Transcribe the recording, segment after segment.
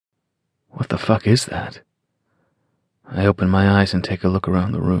What the fuck is that? I open my eyes and take a look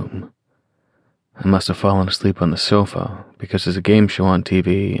around the room. I must have fallen asleep on the sofa because there's a game show on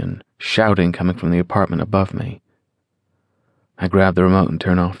TV and shouting coming from the apartment above me. I grab the remote and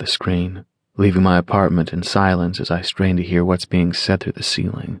turn off the screen, leaving my apartment in silence as I strain to hear what's being said through the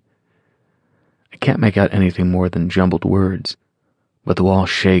ceiling. I can't make out anything more than jumbled words, but the wall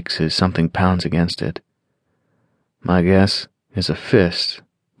shakes as something pounds against it. My guess is a fist,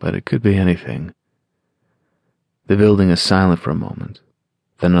 but it could be anything. The building is silent for a moment,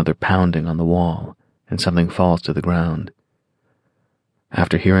 then another pounding on the wall, and something falls to the ground.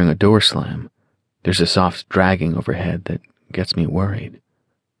 After hearing a door slam, there's a soft dragging overhead that gets me worried.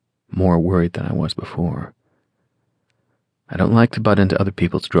 More worried than I was before. I don't like to butt into other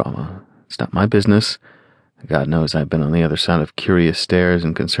people's drama. It's not my business. God knows I've been on the other side of curious stares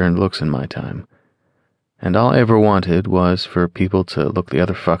and concerned looks in my time. And all I ever wanted was for people to look the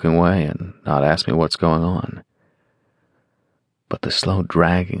other fucking way and not ask me what's going on. But the slow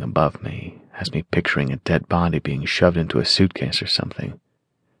dragging above me has me picturing a dead body being shoved into a suitcase or something.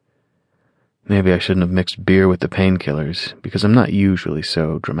 Maybe I shouldn't have mixed beer with the painkillers, because I'm not usually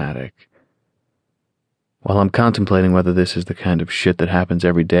so dramatic. While I'm contemplating whether this is the kind of shit that happens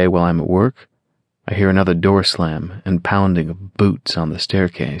every day while I'm at work, I hear another door slam and pounding of boots on the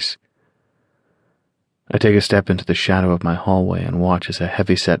staircase. I take a step into the shadow of my hallway and watch as a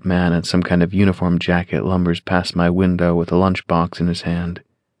heavy-set man in some kind of uniform jacket lumbers past my window with a lunchbox in his hand.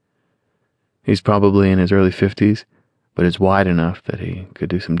 He's probably in his early 50s, but is wide enough that he could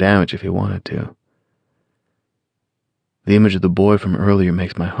do some damage if he wanted to. The image of the boy from earlier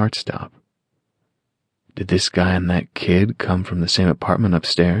makes my heart stop. Did this guy and that kid come from the same apartment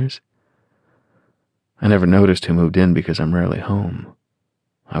upstairs? I never noticed who moved in because I'm rarely home.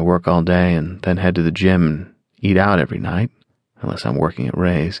 I work all day and then head to the gym and eat out every night, unless I'm working at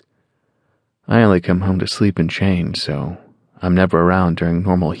Ray's. I only come home to sleep and change, so I'm never around during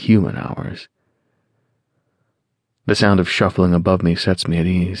normal human hours. The sound of shuffling above me sets me at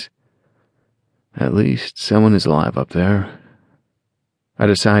ease. At least someone is alive up there. I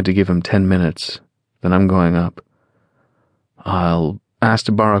decide to give him 10 minutes, then I'm going up. I'll ask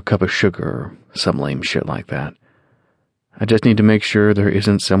to borrow a cup of sugar or some lame shit like that. I just need to make sure there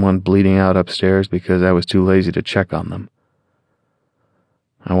isn't someone bleeding out upstairs because I was too lazy to check on them.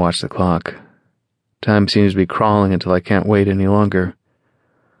 I watch the clock. Time seems to be crawling until I can't wait any longer.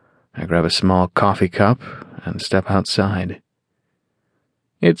 I grab a small coffee cup and step outside.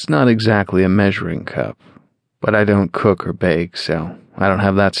 It's not exactly a measuring cup, but I don't cook or bake, so I don't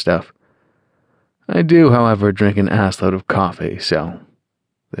have that stuff. I do, however, drink an assload of coffee, so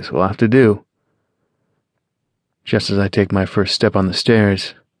this will have to do. Just as I take my first step on the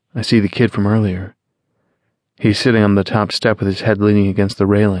stairs, I see the kid from earlier. He's sitting on the top step with his head leaning against the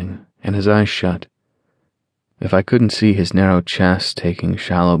railing and his eyes shut. If I couldn't see his narrow chest taking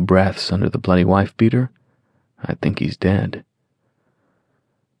shallow breaths under the bloody wife-beater, I'd think he's dead.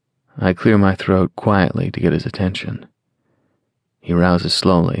 I clear my throat quietly to get his attention. He rouses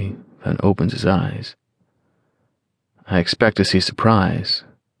slowly, then opens his eyes. I expect to see surprise,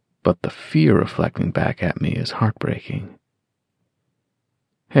 but the fear reflecting back at me is heartbreaking.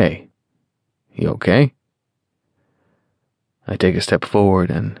 Hey, you okay? I take a step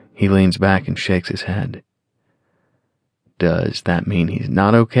forward and he leans back and shakes his head. Does that mean he's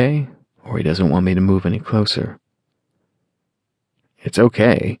not okay, or he doesn't want me to move any closer? It's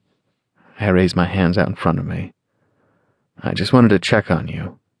okay. I raise my hands out in front of me. I just wanted to check on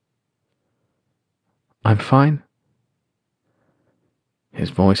you. I'm fine. His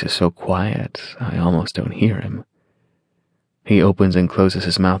voice is so quiet, I almost don't hear him. He opens and closes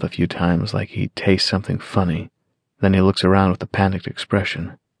his mouth a few times like he tastes something funny. Then he looks around with a panicked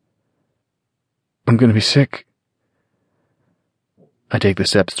expression. I'm going to be sick. I take the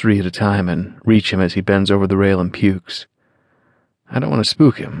steps 3 at a time and reach him as he bends over the rail and pukes. I don't want to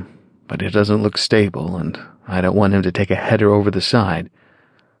spook him, but he doesn't look stable, and I don't want him to take a header over the side,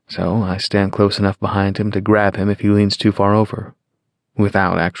 so I stand close enough behind him to grab him if he leans too far over,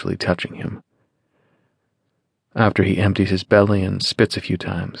 without actually touching him. After he empties his belly and spits a few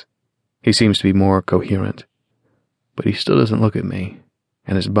times, he seems to be more coherent, but he still doesn't look at me,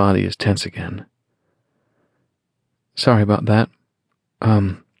 and his body is tense again. Sorry about that.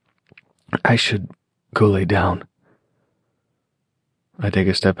 I should go lay down. I take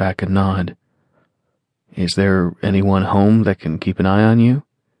a step back and nod. Is there anyone home that can keep an eye on you?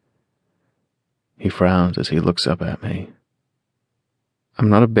 He frowns as he looks up at me. I'm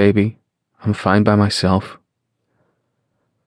not a baby. I'm fine by myself.